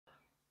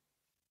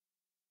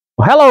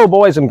Well, hello,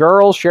 boys and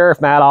girls.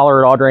 Sheriff Matt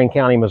Aller at Audrain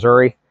County,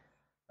 Missouri.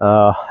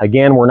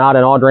 Again, we're not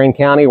in Audrain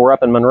County. We're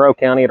up in Monroe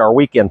County at our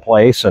weekend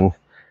place, and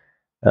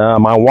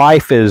my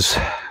wife is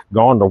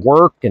gone to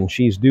work, and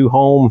she's due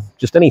home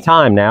just any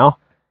time now.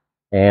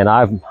 And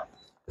I've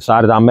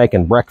decided I'm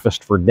making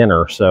breakfast for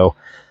dinner. So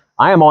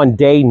I am on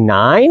day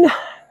 9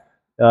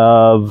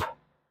 of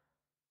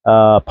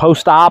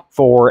post-op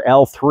for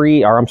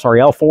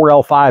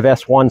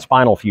L4-L5-S1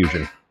 spinal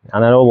fusion.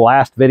 And I know the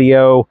last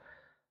video,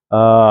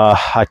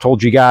 I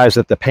told you guys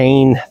that the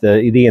pain,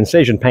 the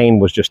incision pain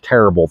was just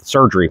terrible, the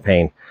surgery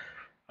pain.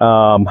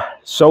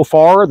 So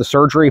far, the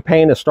surgery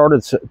pain has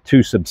started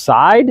to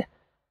subside,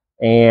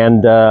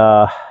 and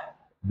the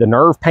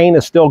nerve pain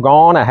is still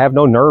gone. I have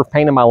no nerve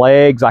pain in my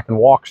legs. I can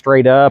walk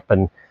straight up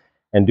and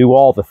do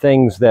all the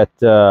things that,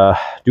 I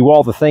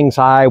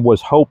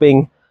was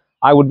hoping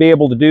I would be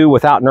able to do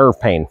without nerve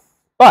pain.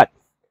 But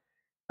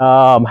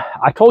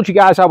I told you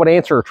guys I would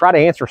try to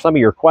answer some of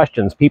your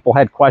questions. People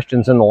had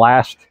questions in the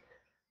last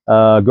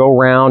go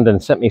round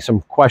and sent me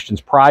some questions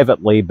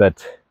privately,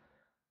 but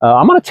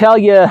I'm going to tell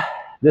you,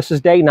 this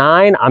is day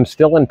 9. I'm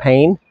still in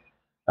pain,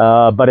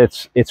 but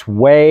it's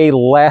way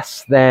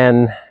less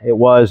than it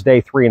was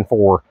day 3 and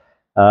 4.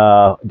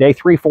 Day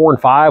 3, 4,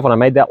 and 5, when I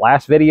made that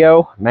last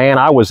video, man,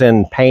 I was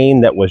in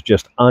pain that was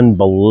just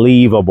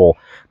unbelievable,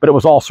 but it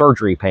was all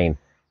surgery pain.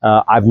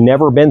 I've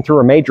never been through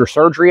a major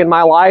surgery in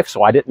my life,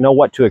 so I didn't know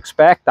what to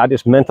expect. I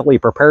just mentally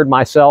prepared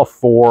myself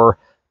for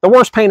the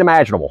worst pain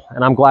imaginable,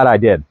 and I'm glad I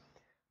did.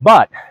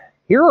 But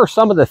here are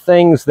some of the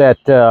things that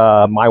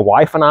my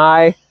wife and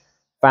I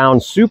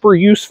found super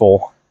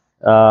useful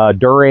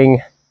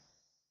during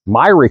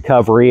my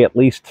recovery, at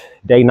least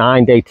day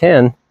 9, day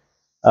 10,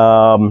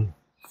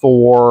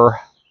 for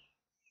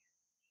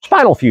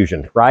spinal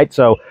fusion, right?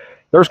 So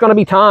there's going to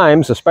be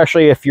times,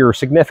 especially if your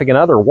significant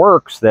other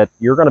works, that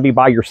you're going to be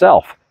by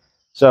yourself.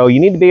 So you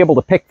need to be able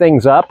to pick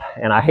things up,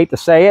 and I hate to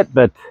say it,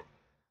 but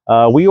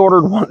we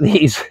ordered one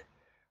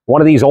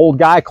of these old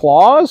guy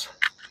claws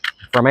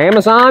from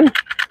Amazon.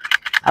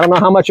 I don't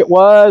know how much it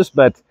was,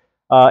 but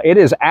it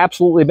has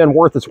absolutely been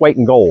worth its weight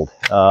in gold.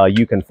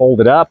 You can fold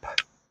it up,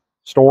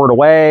 store it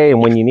away,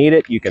 and when you need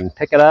it, you can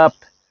pick it up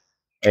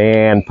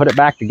and put it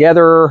back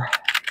together,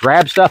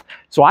 grab stuff.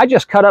 So I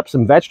just cut up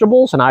some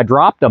vegetables, and I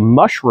dropped a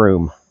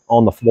mushroom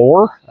on the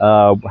floor.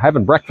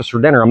 Having breakfast for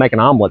dinner, I'm making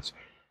omelets.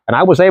 And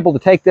I was able to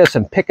take this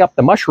and pick up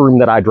the mushroom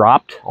that I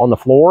dropped on the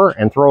floor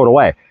and throw it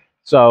away.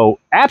 So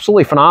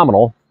absolutely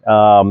phenomenal.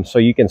 So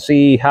you can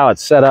see how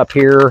it's set up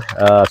here.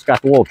 It's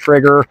got the little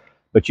trigger,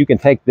 but you can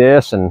take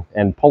this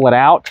and pull it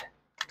out.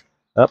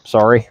 Oh,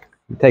 sorry.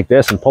 You take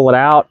this and pull it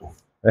out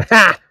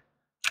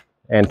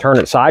and turn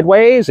it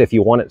sideways if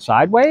you want it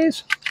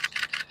sideways.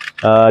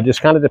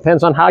 Just kind of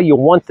depends on how you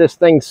want this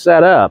thing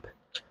set up.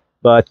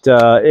 But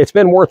it's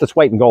been worth its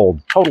weight in gold.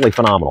 Totally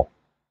phenomenal.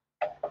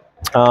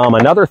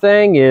 Another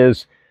thing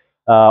is,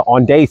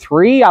 on day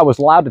 3, I was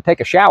allowed to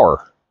take a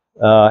shower.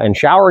 And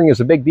showering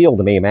is a big deal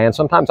to me, man.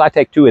 Sometimes I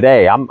take 2 a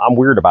day. I'm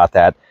weird about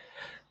that.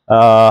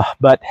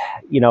 But,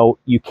 you know,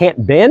 you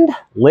can't bend,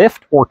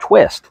 lift, or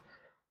twist.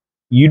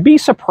 You'd be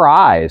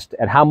surprised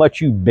at how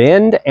much you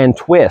bend and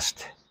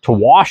twist to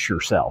wash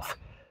yourself.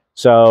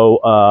 So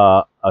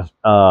a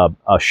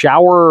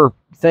shower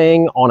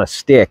thing on a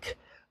stick,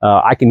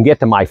 I can get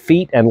to my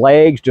feet and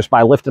legs just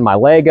by lifting my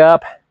leg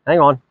up. Hang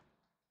on.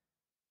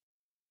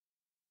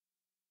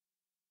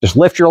 Just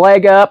lift your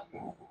leg up.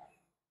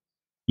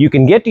 You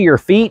can get to your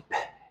feet,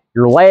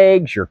 your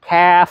legs, your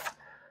calf.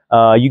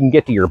 You can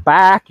get to your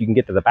back. You can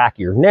get to the back of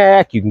your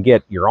neck. You can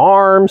get your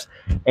arms.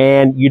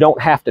 And you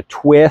don't have to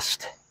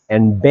twist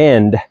and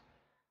bend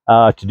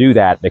to do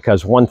that,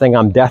 because one thing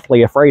I'm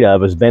deathly afraid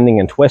of is bending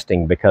and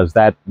twisting, because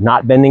that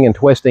not bending and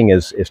twisting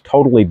is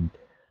totally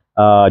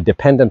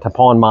dependent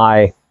upon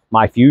my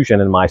fusion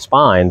and my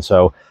spine.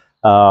 So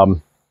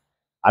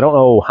I don't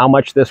know how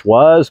much this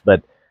was,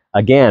 but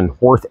again,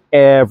 worth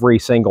every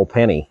single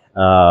penny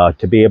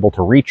to be able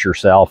to reach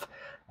yourself.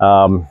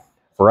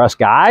 For us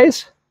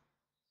guys,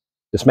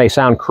 this may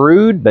sound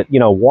crude, but, you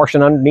know,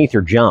 washing underneath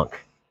your junk,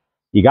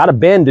 you got to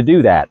bend to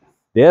do that.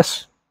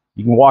 This,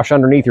 you can wash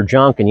underneath your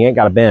junk and you ain't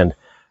got to bend.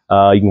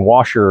 You can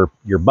wash your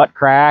butt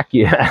crack.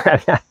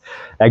 Yeah.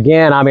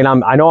 Again, I mean,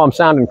 I know I'm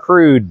sounding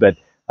crude, but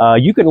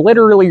you can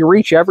literally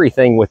reach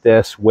everything with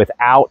this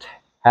without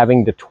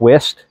having to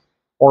twist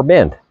or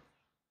bend.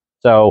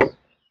 So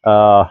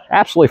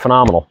absolutely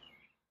phenomenal.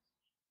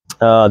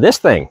 This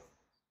thing,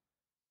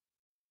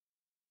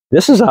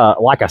 this is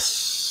like a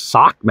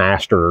sock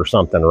master or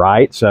something,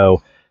 right?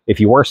 So if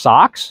you wear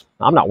socks,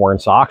 I'm not wearing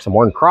socks, I'm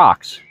wearing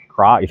Crocs.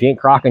 If you ain't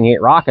crocking, you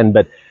ain't rocking.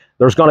 But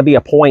there's going to be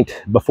a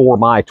point before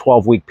my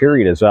 12-week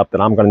period is up that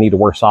I'm going to need to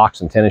wear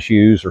socks and tennis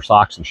shoes, or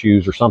socks and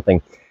shoes or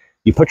something.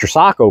 You put your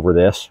sock over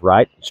this,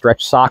 right?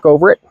 Stretch the sock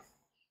over it,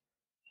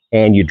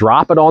 and you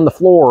drop it on the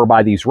floor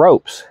by these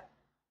ropes.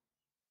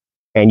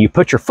 And you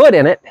put your foot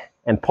in it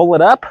and pull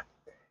it up,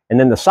 and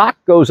then the sock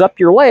goes up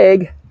your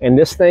leg, and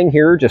this thing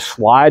here just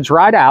slides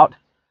right out.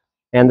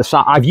 And the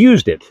sock, I've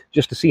used it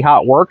just to see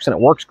how it works, and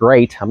it works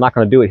great. I'm not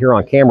going to do it here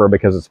on camera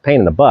because it's a pain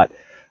in the butt.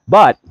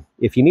 But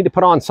if you need to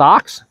put on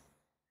socks,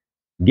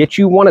 get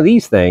you one of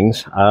these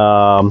things.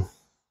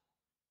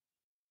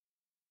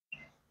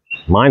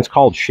 Mine's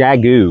called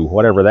Shagoo,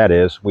 whatever that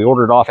is. We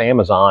ordered it off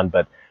Amazon,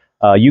 but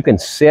you can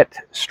sit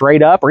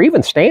straight up or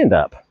even stand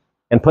up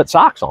and put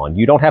socks on.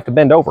 You don't have to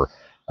bend over.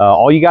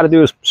 All you got to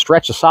do is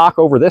stretch the sock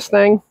over this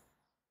thing,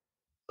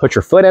 put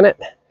your foot in it,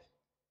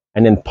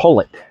 and then pull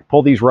it.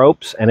 Pull these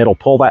ropes, and it'll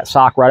pull that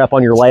sock right up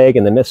on your leg,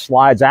 and then this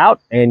slides out,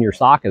 and your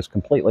sock is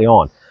completely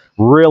on.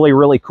 Really,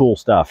 really cool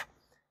stuff.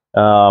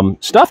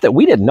 Stuff that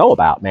we didn't know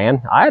about,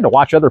 man. I had to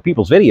watch other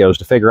people's videos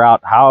to figure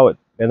out how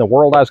in the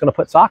world I was going to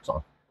put socks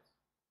on.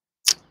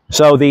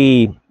 So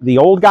the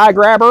old guy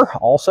grabber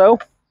also,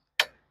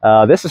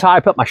 this is how I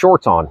put my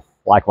shorts on.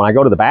 Like when I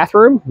go to the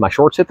bathroom, my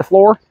shorts hit the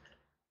floor.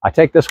 I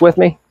take this with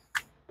me,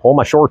 pull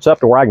my shorts up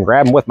to where I can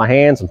grab them with my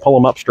hands and pull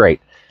them up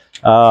straight.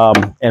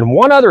 And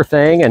one other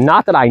thing, and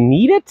not that I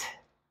need it,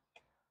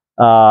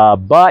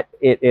 but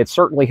it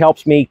certainly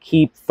helps me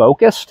keep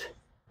focused.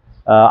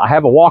 I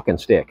have a walking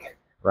stick,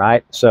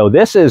 right? So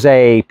this is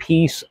a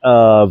piece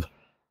of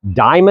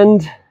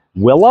diamond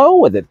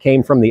willow that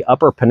came from the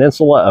Upper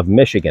Peninsula of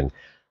Michigan.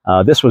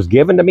 This was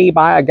given to me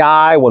by a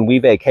guy when we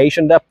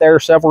vacationed up there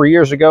several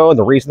years ago. And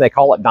the reason they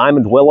call it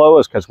diamond willow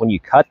is because when you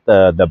cut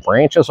the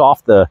branches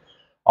off the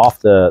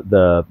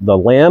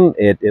limb,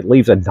 it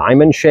leaves a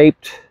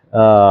diamond-shaped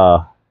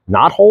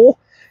knot hole,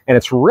 and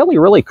it's really,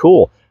 really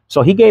cool.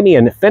 So he gave me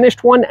a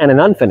finished one and an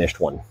unfinished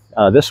one.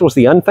 This was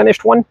the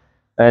unfinished one,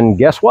 and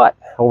guess what?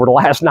 Over the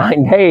last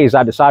 9 days,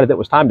 I decided it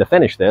was time to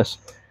finish this.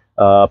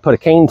 Put a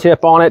cane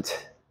tip on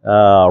it,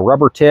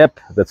 rubber tip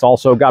that's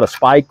also got a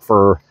spike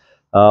for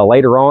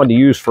later on to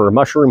use for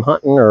mushroom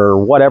hunting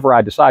or whatever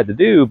I decide to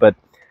do. But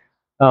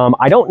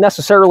I don't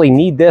necessarily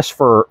need this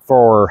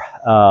for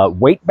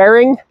weight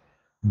bearing,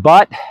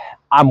 but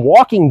I'm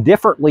walking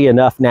differently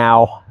enough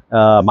now.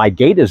 My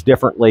gait is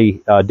different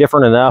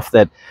enough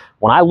that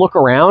when I look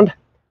around,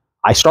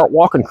 I start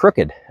walking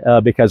crooked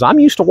because I'm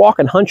used to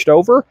walking hunched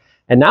over,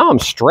 and now I'm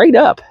straight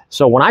up.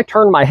 So when I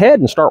turn my head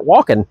and start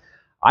walking,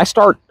 I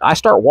start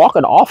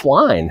walking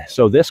offline.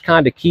 So this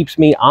kind of keeps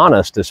me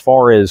honest as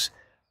far as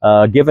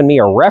giving me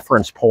a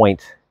reference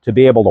point to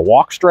be able to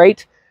walk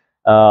straight.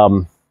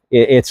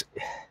 It's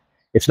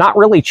not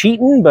really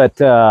cheating, but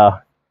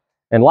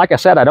and like I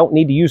said, I don't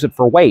need to use it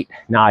for weight.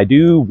 Now, I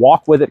do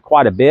walk with it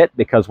quite a bit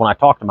because when I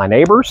talk to my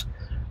neighbors,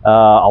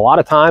 a lot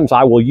of times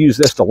I will use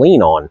this to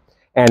lean on.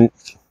 And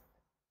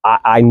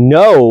I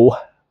know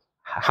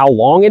how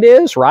long it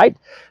is, right?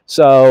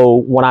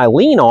 So when I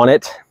lean on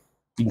it,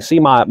 you can see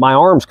my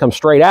arms come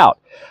straight out.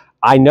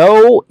 I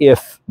know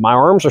if my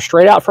arms are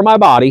straight out from my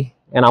body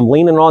and I'm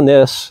leaning on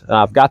this,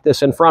 I've got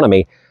this in front of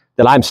me,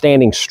 that I'm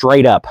standing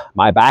straight up.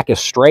 My back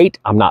is straight.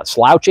 I'm not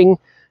slouching.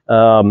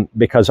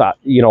 Because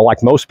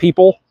like most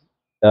people,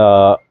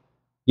 for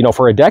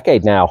a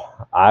decade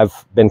now,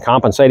 I've been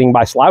compensating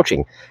by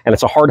slouching, and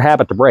it's a hard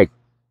habit to break.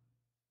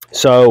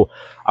 So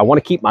I want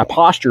to keep my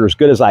posture as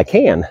good as I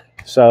can.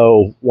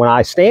 So when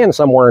I stand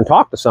somewhere and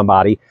talk to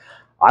somebody,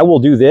 I will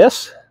do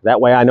this.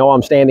 That way I know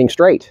I'm standing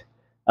straight.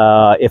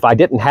 If I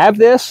didn't have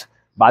this,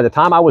 by the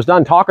time I was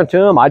done talking to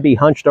them, I'd be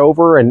hunched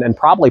over and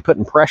probably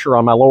putting pressure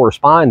on my lower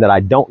spine that I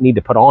don't need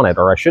to put on it,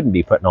 or I shouldn't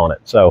be putting on it.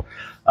 So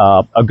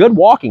a good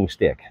walking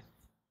stick.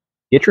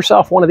 Get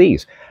yourself one of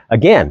these.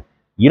 Again,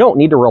 you don't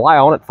need to rely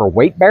on it for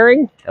weight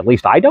bearing. At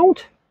least I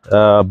don't.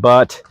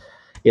 But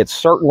it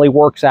certainly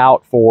works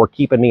out for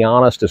keeping me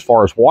honest as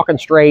far as walking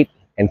straight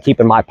and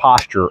keeping my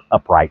posture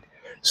upright.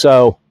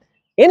 So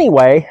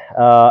anyway,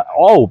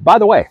 oh, by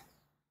the way,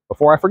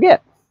 before I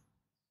forget,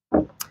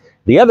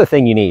 the other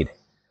thing you need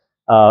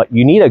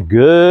a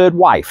good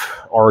wife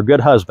or a good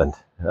husband.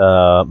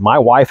 My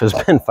wife has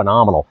been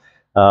phenomenal.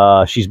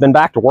 She's been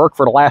back to work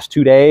for the last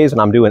 2 days,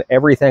 and I'm doing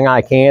everything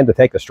I can to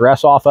take the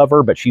stress off of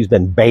her, but she's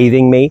been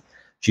bathing me.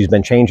 She's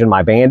been changing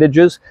my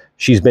bandages.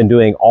 She's been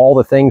doing all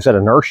the things that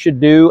a nurse should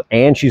do,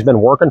 and she's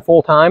been working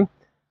full time.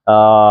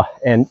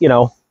 And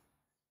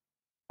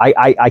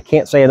I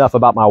can't say enough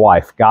about my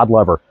wife. God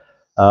love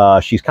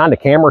her. She's kind of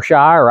camera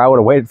shy, or I would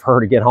have waited for her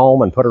to get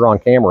home and put her on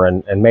camera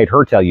and made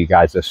her tell you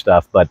guys this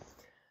stuff. But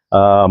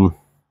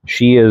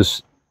she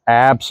is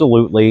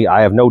absolutely,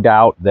 I have no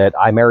doubt that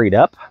I married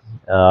up.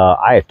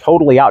 I have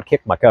totally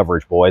outkicked my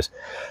coverage, boys,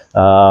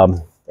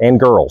 and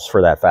girls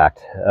for that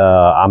fact.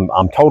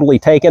 I'm totally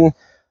taken.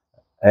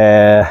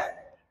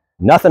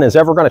 Nothing is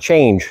ever going to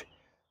change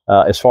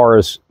as far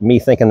as me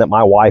thinking that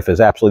my wife is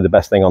absolutely the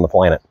best thing on the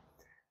planet.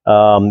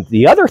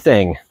 The other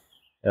thing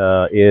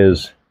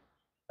is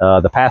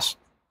the past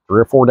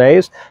 3 or 4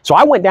 days. So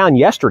I went down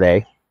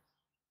yesterday.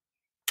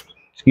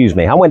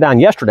 I went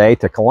down yesterday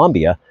to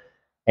Columbia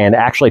and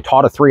actually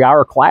taught a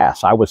 3-hour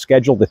class. I was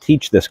scheduled to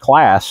teach this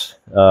class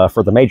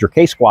for the Major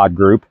K Squad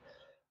group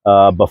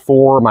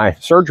before my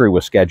surgery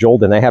was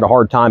scheduled, and they had a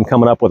hard time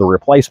coming up with a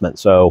replacement.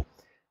 So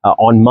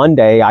on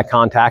Monday, I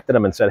contacted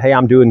them and said, hey,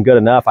 I'm doing good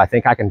enough. I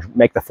think I can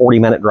make the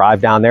 40-minute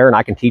drive down there, and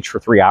I can teach for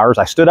 3 hours.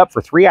 I stood up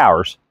for 3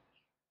 hours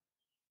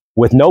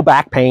with no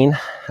back pain,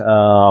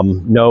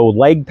 no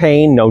leg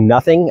pain, no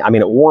nothing. I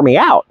mean, it wore me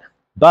out,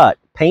 but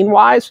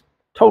pain-wise,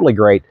 totally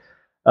great.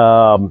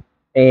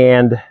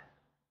 And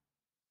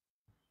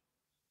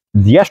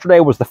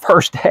yesterday was the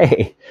first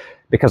day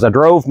because I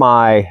drove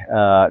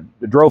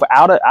drove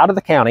out of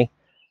the county.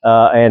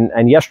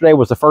 And yesterday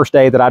was the first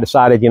day that I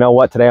decided, you know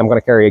what, today I'm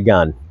going to carry a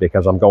gun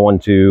because I'm going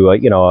to,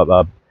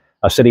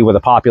 a city with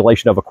a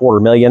population of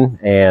 250,000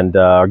 and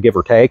give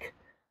or take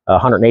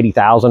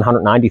 180,000,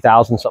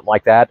 190,000, something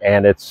like that.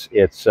 And it's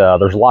there's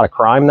a lot of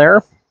crime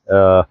there.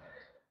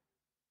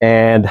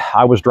 And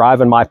I was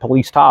driving my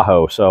police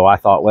Tahoe. So I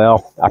thought,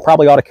 well, I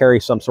probably ought to carry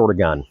some sort of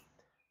gun.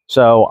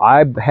 So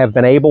I have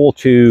been able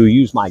to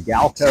use my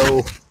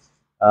Galco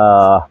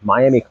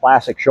Miami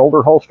Classic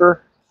shoulder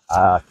holster,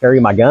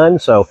 carry my gun.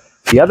 So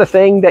the other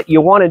thing that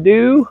you want to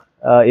do,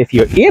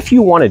 if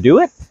you want to do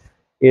it,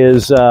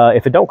 is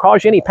if it don't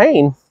cause you any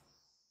pain,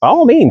 by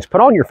all means,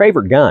 put on your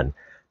favorite gun,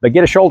 but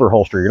get a shoulder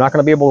holster. You're not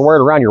going to be able to wear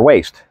it around your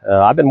waist.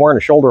 I've been wearing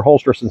a shoulder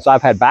holster since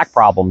I've had back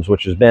problems,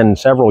 which has been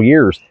several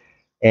years,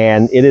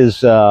 and it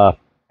is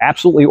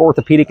absolutely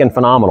orthopedic and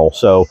phenomenal.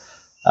 So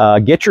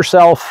get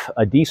yourself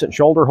a decent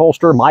shoulder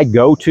holster. My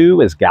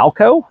go-to is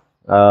Galco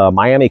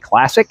Miami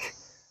Classic.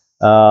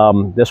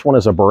 This one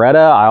is a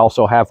Beretta. I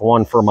also have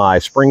one for my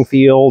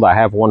Springfield. I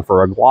have one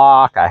for a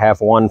Glock. I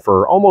have one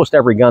for almost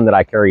every gun that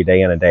I carry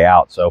day in and day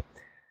out. So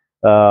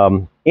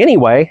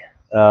anyway,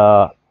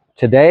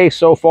 today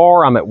so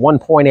far I'm at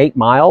 1.8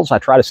 miles. I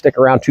try to stick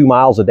around 2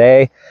 miles a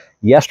day.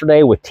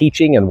 Yesterday with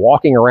teaching and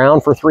walking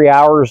around for 3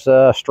 hours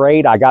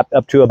straight, I got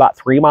up to about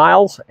 3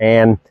 miles,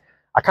 and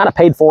I kind of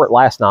paid for it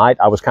last night.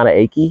 I was kind of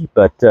achy,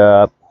 but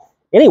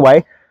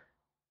anyway,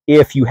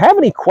 if you have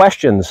any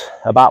questions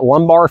about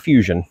lumbar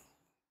fusion,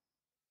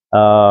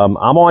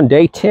 I'm on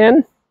day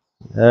 10,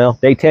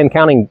 day 10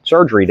 counting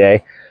surgery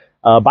day.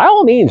 By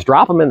all means,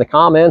 drop them in the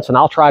comments and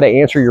I'll try to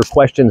answer your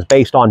questions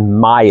based on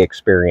my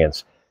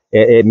experience.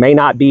 It may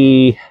not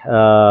be,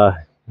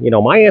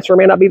 my answer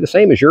may not be the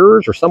same as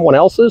yours or someone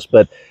else's,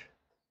 but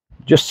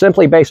just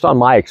simply based on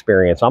my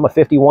experience. I'm a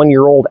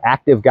 51-year-old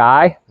active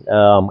guy.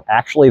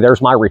 Actually,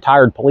 there's my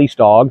retired police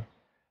dog,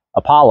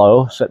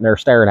 Apollo, sitting there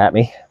staring at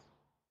me.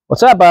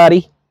 What's up,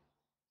 buddy?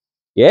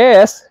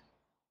 Yes.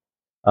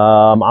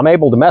 I'm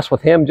able to mess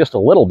with him just a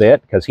little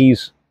bit because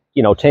he's,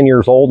 10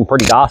 years old and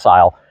pretty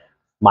docile.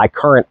 My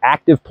current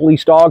active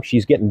police dog,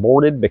 she's getting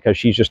boarded because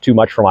she's just too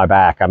much for my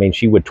back. I mean,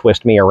 she would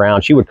twist me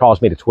around. She would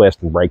cause me to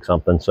twist and break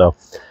something. So,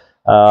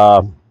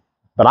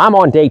 but I'm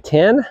on day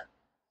 10,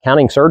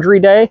 counting surgery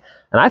day,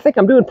 and I think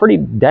I'm doing pretty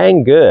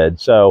dang good.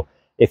 So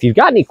if you've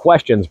got any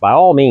questions, by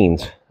all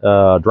means,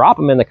 drop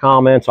them in the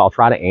comments. I'll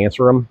try to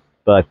answer them.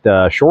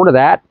 But short of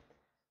that,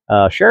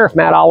 Sheriff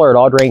Matt Aller at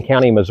Audrain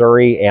County,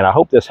 Missouri, and I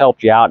hope this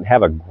helped you out, and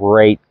have a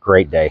great,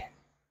 great day.